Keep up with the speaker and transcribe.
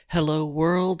Hello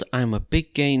world, I'm a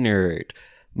big gay nerd.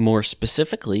 More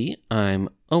specifically, I'm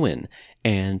Owen,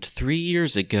 and 3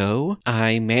 years ago,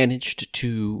 I managed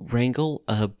to wrangle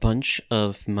a bunch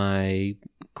of my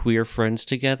queer friends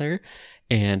together,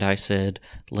 and I said,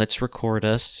 let's record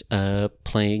us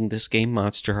playing this game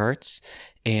Monster Hearts,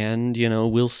 and,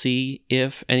 we'll see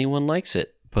if anyone likes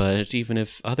it. But even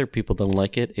if other people don't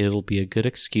like it, it'll be a good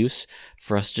excuse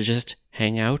for us to just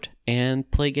hang out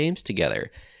and play games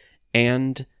together.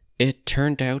 And it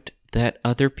turned out that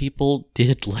other people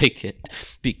did like it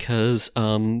because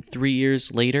 3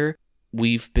 years later,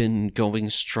 we've been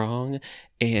going strong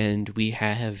and we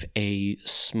have a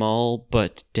small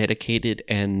but dedicated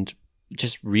and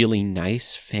just really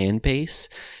nice fan base.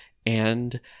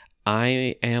 And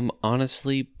I am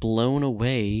honestly blown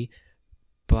away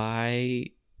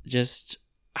by just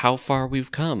how far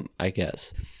we've come, I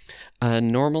guess.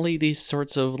 Normally, these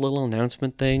sorts of little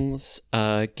announcement things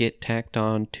get tacked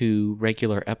on to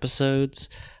regular episodes,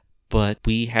 but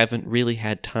we haven't really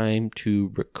had time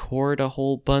to record a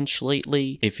whole bunch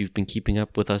lately. If you've been keeping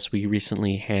up with us, we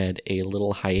recently had a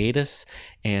little hiatus,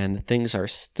 and things are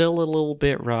still a little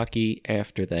bit rocky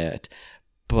after that.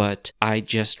 But I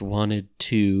just wanted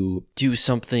to do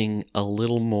something a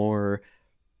little more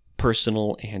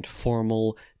personal and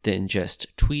formal than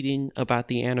just tweeting about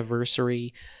the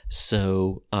anniversary.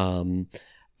 So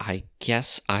I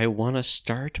guess I want to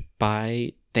start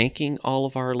by thanking all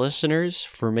of our listeners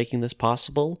for making this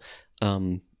possible.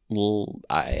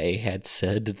 I had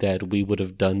said that we would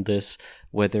have done this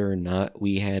whether or not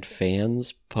we had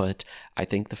fans, but I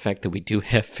think the fact that we do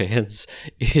have fans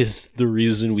is the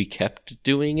reason we kept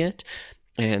doing it.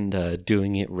 And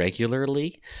doing it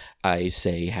regularly. I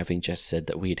say, having just said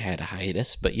that we'd had a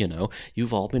hiatus, but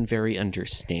you've all been very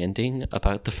understanding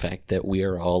about the fact that we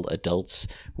are all adults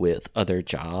with other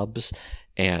jobs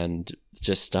and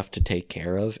just stuff to take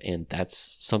care of, and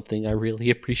that's something I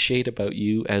really appreciate about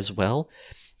you as well.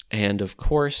 And of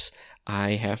course,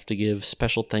 I have to give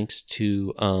special thanks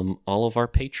to all of our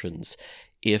patrons.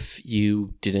 If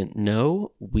you didn't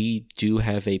know, we do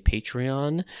have a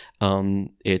Patreon.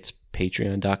 It's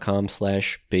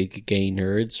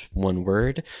patreon.com/biggaynerds, one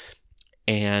word.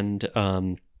 And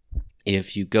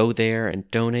if you go there and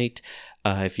donate,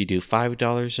 if you do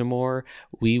 $5 or more,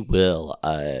 we will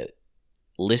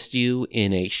list you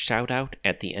in a shout out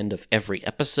at the end of every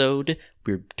episode.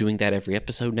 We're doing that every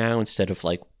episode now instead of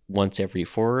like once every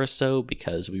 4 or so,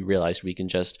 because we realized we can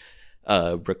just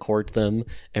record them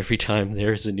every time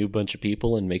there's a new bunch of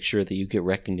people and make sure that you get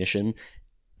recognition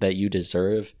that you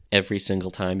deserve every single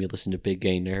time you listen to Big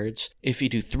Gay Nerds. If you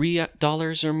do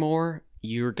 $3 or more,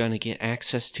 you're going to get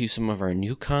access to some of our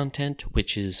new content,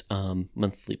 which is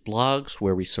monthly blogs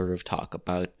where we sort of talk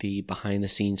about the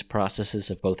behind-the-scenes processes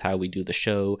of both how we do the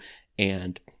show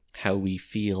and how we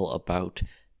feel about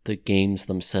the games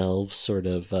themselves, sort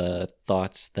of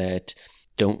thoughts that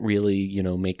don't really,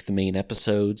 make the main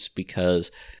episodes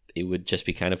because it would just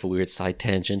be kind of a weird side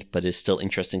tangent, but it's still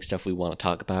interesting stuff we want to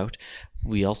talk about.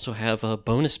 We also have a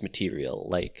bonus material,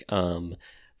 like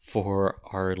for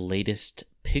our latest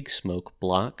Pig Smoke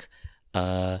block,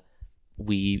 it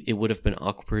would have been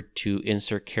awkward to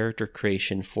insert character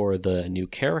creation for the new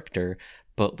character,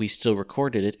 but we still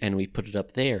recorded it and we put it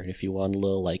up there. And if you want a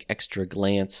little like extra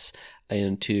glance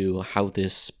into how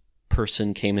this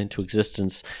person came into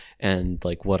existence and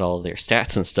like what all their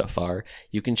stats and stuff are,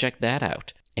 you can check that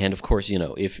out. And of course,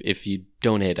 if you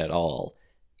donate at all,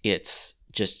 it's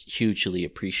just hugely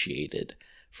appreciated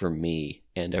for me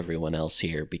and everyone else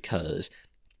here, because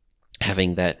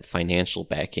having that financial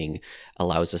backing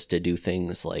allows us to do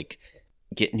things like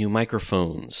get new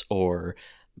microphones or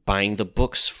buying the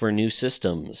books for new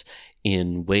systems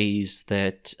in ways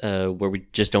that where we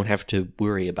just don't have to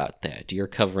worry about that. You're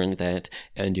covering that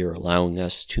and you're allowing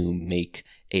us to make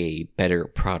a better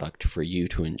product for you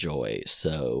to enjoy.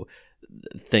 So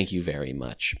thank you very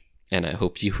much. And I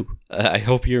hope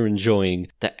you're enjoying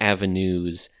the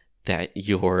avenues that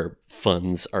your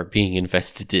funds are being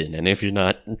invested in. And if you're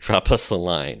not, drop us a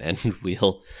line and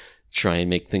we'll try and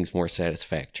make things more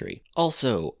satisfactory.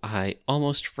 Also, I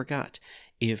almost forgot.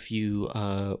 If you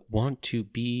want to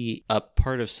be a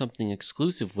part of something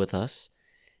exclusive with us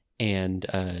and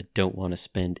don't want to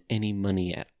spend any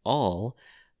money at all,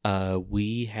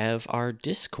 we have our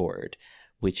Discord,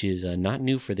 which is not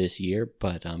new for this year,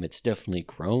 but it's definitely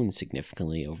grown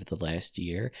significantly over the last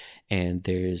year. And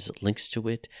there's links to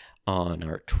it on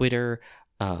our Twitter,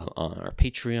 on our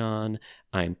Patreon,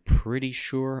 I'm pretty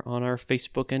sure on our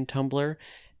Facebook and Tumblr.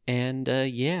 And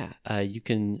you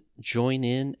can join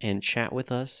in and chat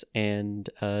with us and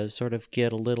sort of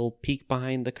get a little peek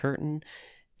behind the curtain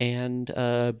and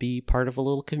be part of a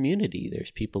little community.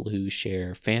 There's people who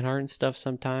share fan art and stuff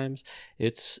sometimes.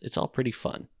 It's all pretty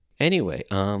fun. Anyway,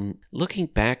 looking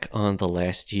back on the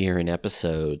last year in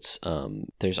episodes,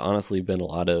 there's honestly been a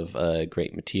lot of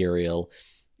great material.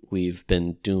 We've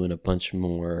been doing a bunch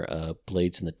more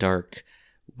Blades in the Dark.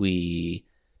 We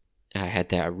had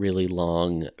that really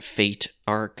long Fate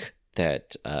arc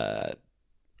that a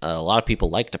lot of people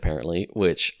liked, apparently,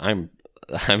 which I'm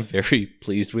very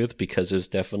pleased with, because it was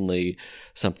definitely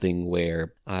something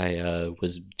where I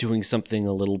was doing something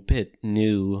a little bit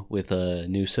new with a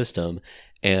new system,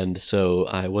 and so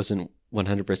I wasn't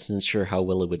 100% sure how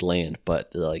well it would land,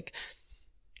 but like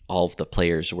all of the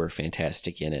players were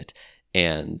fantastic in it.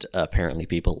 And apparently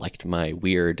people liked my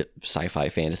weird sci-fi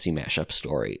fantasy mashup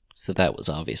story. So that was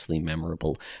obviously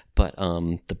memorable. But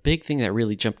the big thing that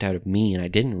really jumped out at me, and I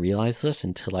didn't realize this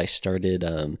until I started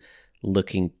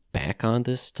looking back on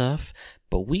this stuff,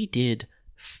 but we did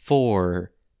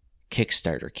 4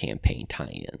 Kickstarter campaign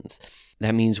tie-ins.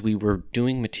 That means we were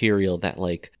doing material that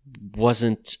like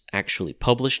wasn't actually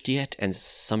published yet, and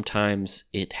sometimes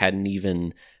it hadn't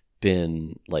even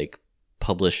been like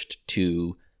published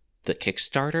to the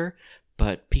Kickstarter,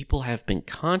 but people have been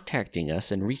contacting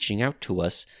us and reaching out to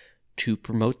us to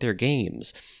promote their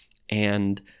games.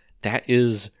 And that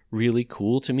is really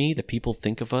cool to me, that people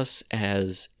think of us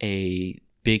as a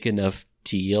big enough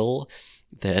deal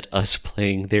that us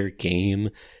playing their game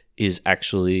is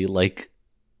actually like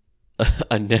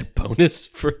a net bonus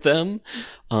for them.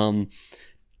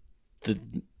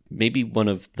 Maybe one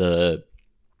of the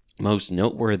most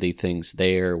noteworthy things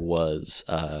there was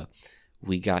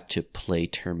we got to play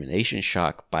Termination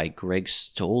Shock by Greg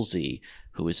Stolze,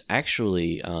 who is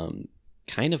actually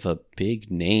kind of a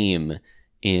big name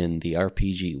in the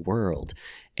RPG world.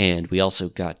 And we also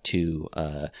got to,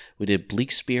 we did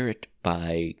Bleak Spirit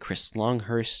by Chris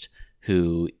Longhurst,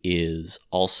 who is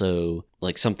also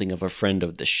like something of a friend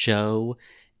of the show,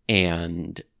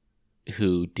 and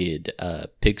who did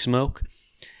Pig Smoke.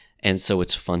 And so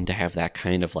it's fun to have that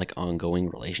kind of like ongoing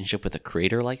relationship with a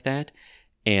creator like that.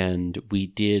 And we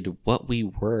did What We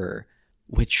Were,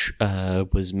 which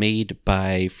was made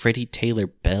by Freddie Taylor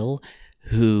Bell,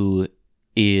 who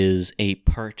is a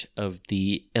part of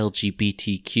the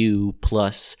LGBTQ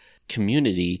plus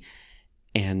community.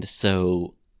 And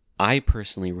so I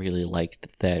personally really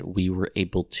liked that we were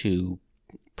able to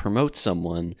promote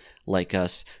someone like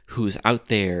us who's out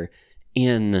there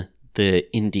in the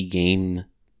indie game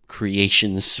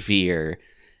creation sphere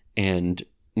and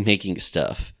making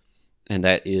stuff. And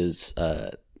that is,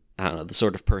 I don't know, the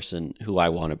sort of person who I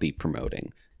want to be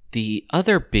promoting. The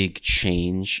other big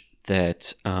change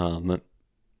that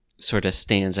sort of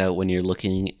stands out when you're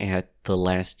looking at the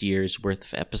last year's worth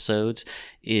of episodes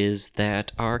is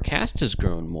that our cast has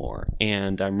grown more.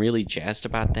 And I'm really jazzed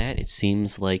about that. It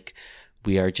seems like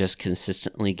we are just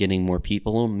consistently getting more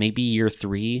people. Maybe year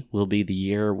 3 will be the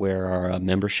year where our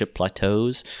membership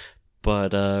plateaus.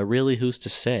 But really, who's to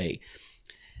say?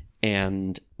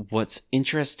 And what's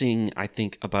interesting, I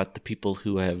think, about the people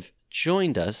who have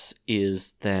joined us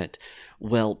is that,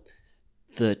 well,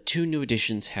 the 2 new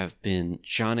additions have been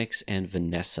Jonix and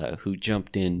Vanessa, who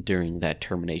jumped in during that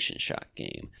Termination Shock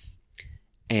game.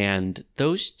 And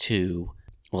those 2,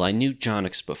 well, I knew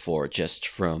Jonix before just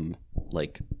from,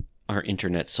 like, our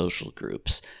internet social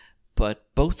groups, but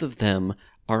both of them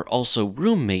are also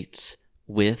roommates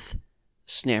with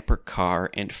Snapper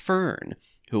Carr and Fern,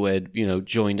 who had,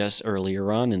 joined us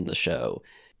earlier on in the show.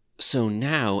 So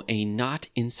now a not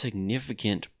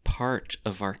insignificant part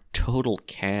of our total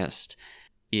cast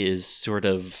is sort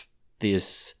of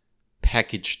this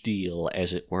package deal,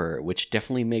 as it were, which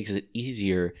definitely makes it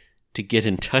easier to get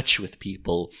in touch with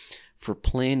people for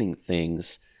planning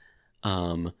things.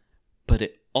 But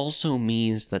it also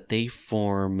means that they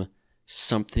form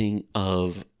something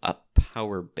of a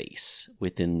power base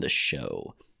within the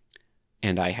show.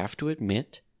 And I have to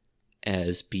admit,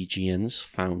 as BGN's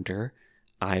founder,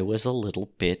 I was a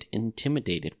little bit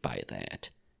intimidated by that.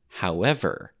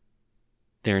 However,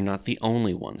 they're not the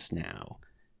only ones now,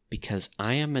 because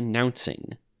I am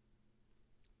announcing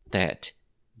that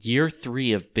year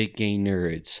 3 of Big Gay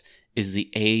Nerds is the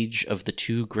age of the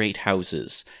 2 great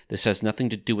houses. This has nothing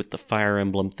to do with the Fire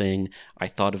Emblem thing. I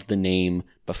thought of the name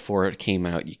before it came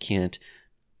out.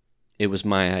 It was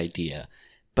my idea.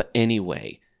 But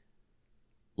anyway,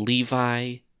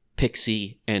 Levi,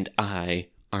 Pixie, and I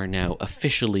are now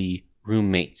officially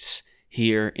roommates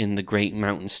here in the great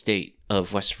mountain state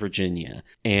of West Virginia.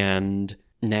 And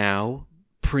now,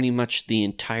 pretty much the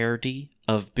entirety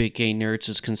of Big Gay Nerds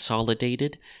is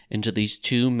consolidated into these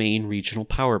 2 main regional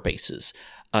power bases.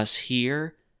 Us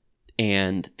here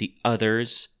and the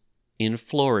others in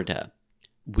Florida.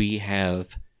 We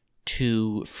have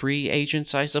 2 free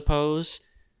agents, I suppose.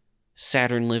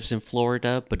 Saturn lives in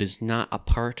Florida, but is not a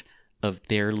part of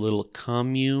their little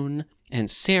commune. And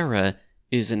Sarah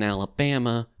is in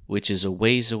Alabama, which is a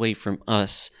ways away from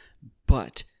us.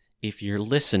 But if you're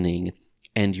listening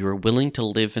and you're willing to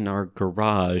live in our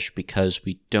garage because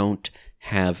we don't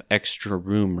have extra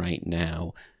room right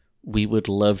now, we would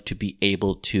love to be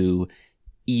able to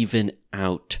even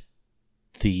out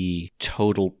the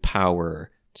total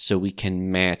power so we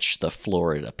can match the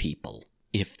Florida people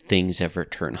if things ever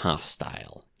turn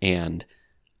hostile. And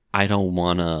I don't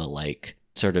want to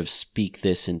sort of speak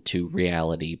this into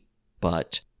reality,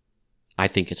 but I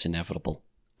think it's inevitable.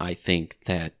 I think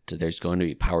that there's going to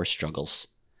be power struggles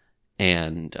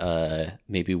and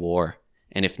maybe war.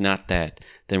 And if not that,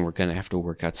 then we're going to have to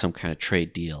work out some kind of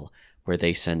trade deal where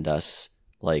they send us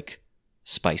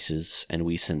spices and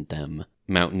we send them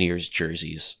Mountaineers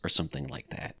jerseys or something like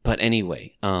that. But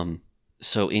anyway,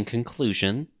 so in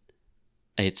conclusion,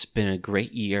 it's been a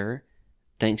great year.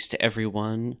 Thanks to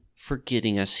everyone for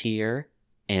getting us here.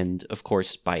 And of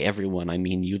course, by everyone, I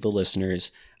mean you, the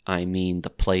listeners. I mean the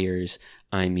players.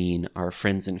 I mean our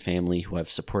friends and family who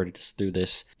have supported us through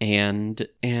this. And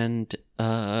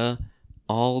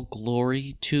all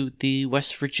glory to the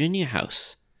West Virginia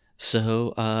house.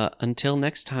 So until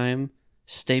next time,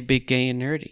 stay big, gay, and nerdy.